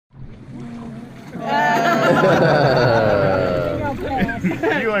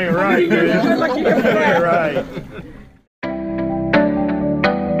You ain't right, man. You ain't right.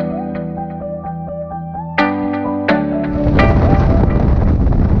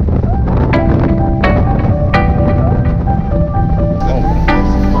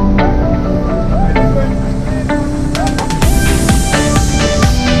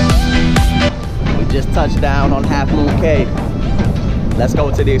 Touchdown on Half Moon Cay. Let's go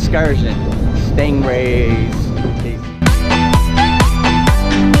to the excursion. Stingrays.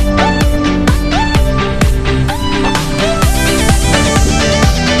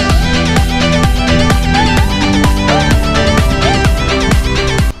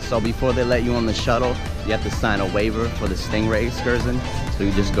 So before they let you on the shuttle, you have to sign a waiver for the Stingray excursion. So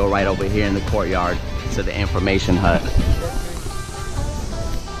you just go right over here in the courtyard to the information hut.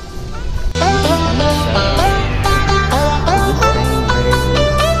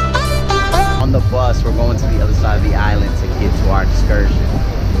 On the bus, we're going to the other side of the island to get to our excursion.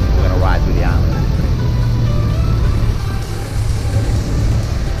 We're gonna ride through the island.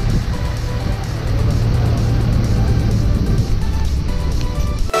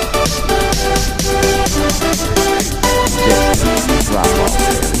 Just drop off.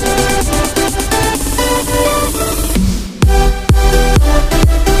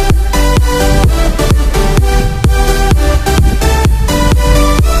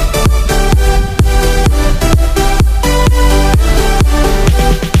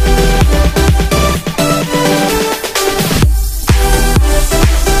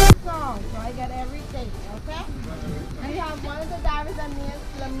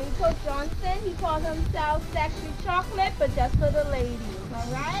 But just for the ladies,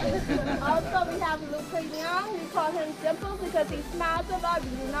 alright? Also, we have Luca Young. We call him Dimple because he smiles a lot. We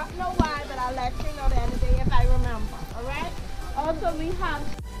do not know why, but I'll let you know the other day if I remember, alright? Also, we have...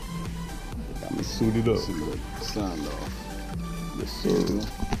 Got me suited up. Signed off. Yes, sir.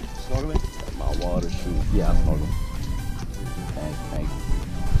 Snorkeling? My water shoe. Yeah, I'm snorkeling. Thank you.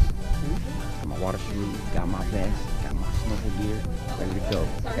 Got my water shoe, got my vest, got my snorkel gear, ready to go.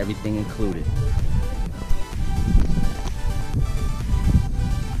 Everything included.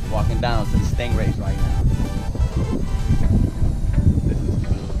 Walking down to the Stingrays right now. This is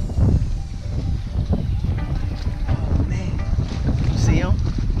cool. Oh man, you see him?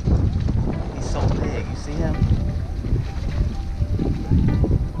 He's so big, you see him?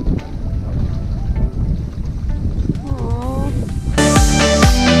 Aww.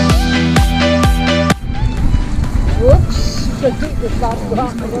 Whoops.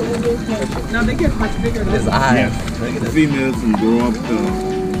 No, they get much bigger than His eyes. The females can grow up to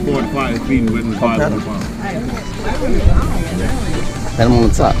 4 to 5 feet within 500 pounds. Pet him on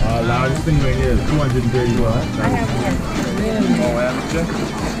the top. Largest thing right here is 230 pounds. I have one. Oh, amateur?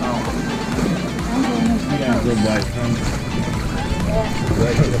 Yeah, good boy.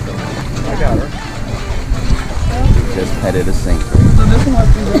 I got her. Just petted a sink. So this one must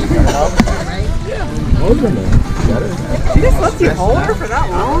be really good, right? Yeah. She just lets you hold her for that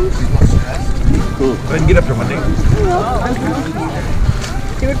long? Cool. Go ahead and get up here, my nigga.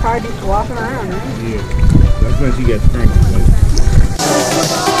 She would probably be walking around, right? Yeah. That's when she gets cranky.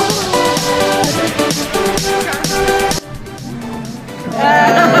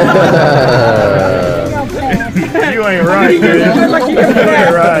 You ain't right, man. You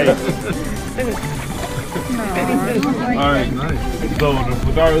ain't right. Alright, nice. So the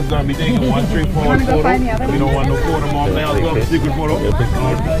photographer's gonna be taking 1 straightforward photo. We don't want no photo more now. We have a secret photo. You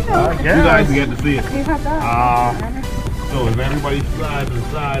guys get to see it. So if everybody side to the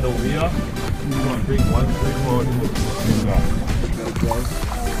side over here, we're gonna take 1 straightforward photo.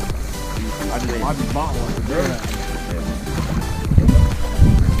 I just bought one for girls.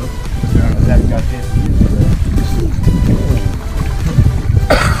 That's got this.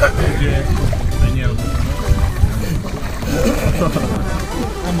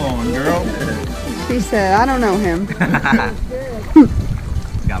 Come on, girl. She said, I don't know him.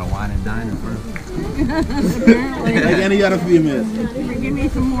 Gotta wine and dine her first. Like any other female. Give me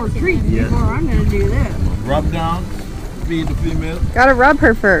some more treats before I'm going to do this. Rub down, feed the female. Gotta rub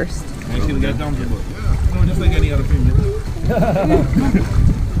her first. Make sure to get comfortable. No, just like any other female.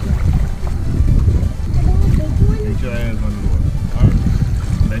 Make sure your hands on the water. Alright.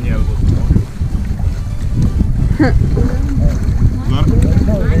 Then you have to go to the water.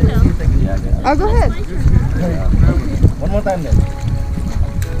 Oh, go ahead. One more time then.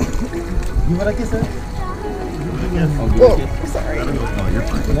 You want a kiss, sir? Oh, sorry. Oh, you're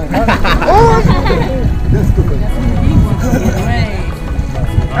fine.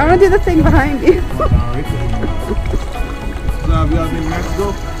 I want to do the thing behind you. So have y'all been to Mexico?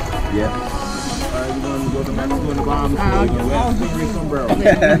 Yeah. we're going to go to Mexico and the Bahamas. We're going to wear stingray sombrero.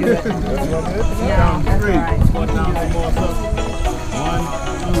 Yeah, that's right. Put down some more stuff.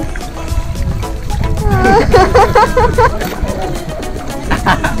 1, 2.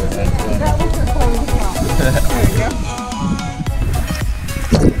 There you go.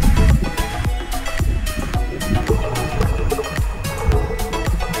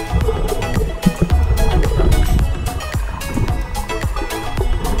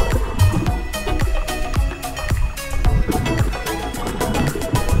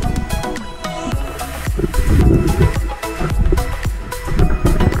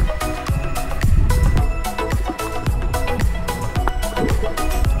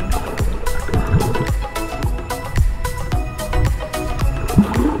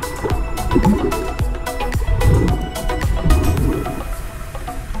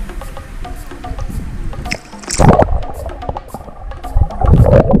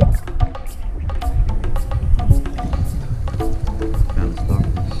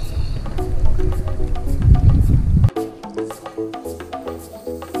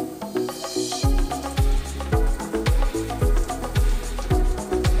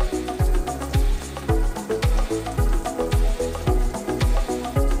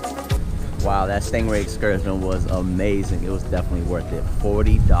 Wow, that Stingray excursion was amazing. It was definitely worth it.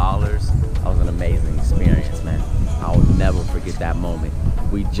 $40. That was an amazing experience, man. I'll never forget that moment.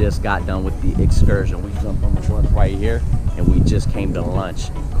 We just got done with the excursion. We jumped on the bus right here, and we just came to lunch.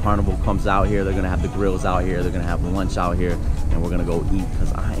 Carnival comes out here. They're gonna have the grills out here. They're gonna have lunch out here, and we're gonna go eat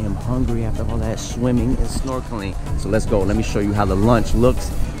because I am hungry after all that swimming and snorkeling. So let's go. Let me show you how the lunch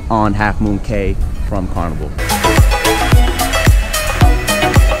looks on Half Moon Cay from Carnival.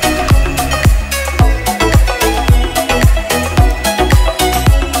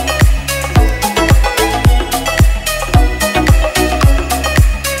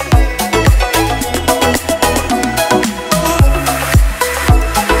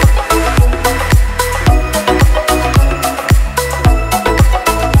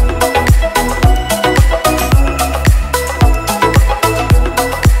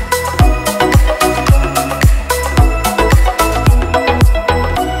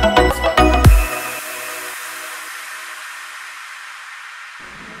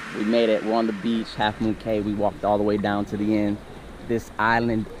 We made it. We're on the beach, Half Moon Cay. We walked all the way down to the end. This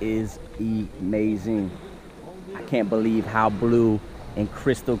island is amazing. I can't believe how blue and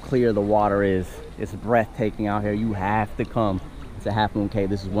crystal clear the water is. It's breathtaking out here. You have to come to Half Moon Cay.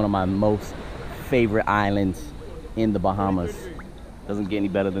 This is one of my most favorite islands in the Bahamas. Doesn't get any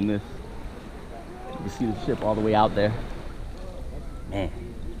better than this. You can see the ship all the way out there. Man,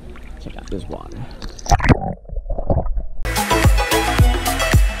 check out this water.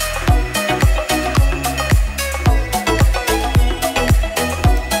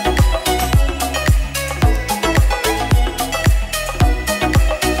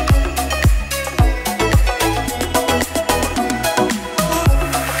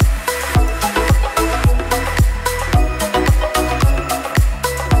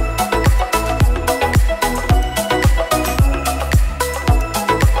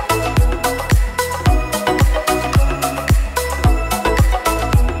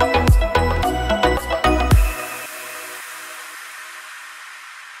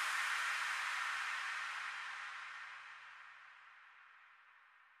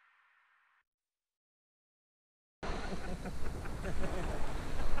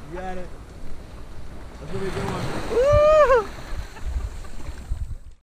 You got it. That's what we're doing.